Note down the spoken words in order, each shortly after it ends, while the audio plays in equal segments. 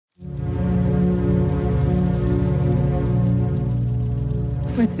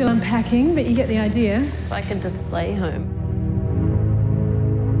We're still unpacking, but you get the idea. It's like a display home.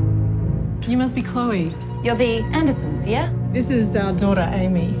 You must be Chloe. You're the Andersons, yeah? This is our daughter,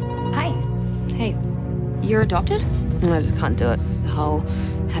 Amy. Hi. Hey. You're adopted? I just can't do it. The whole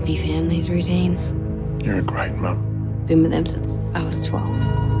happy families routine. You're a great mum. Been with them since I was 12.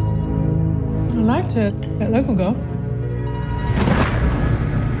 I liked her, that local girl.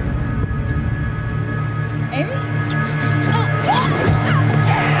 Amy?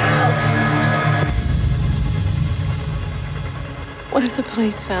 What if the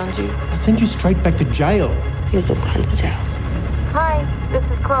police found you? I'll send you straight back to jail. There's all kinds of jails. Hi, this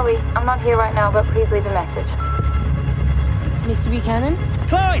is Chloe. I'm not here right now, but please leave a message. Mr. Buchanan?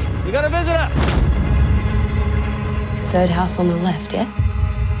 Chloe, you got a visitor. Third house on the left, yeah?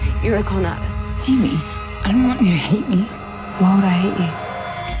 You're a con artist. Amy, I don't want you to hate me. Why would I hate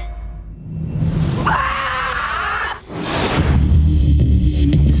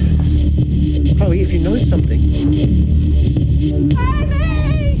you? Chloe, if you know something...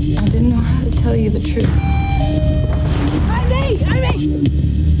 I didn't know how to tell you the truth.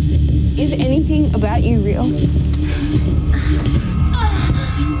 Is anything about you real?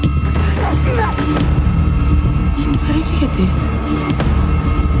 How did you get this?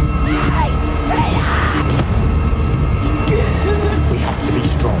 We have to be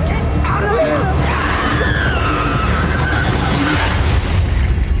strong.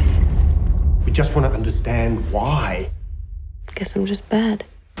 We just want to understand why. Guess I'm just bad.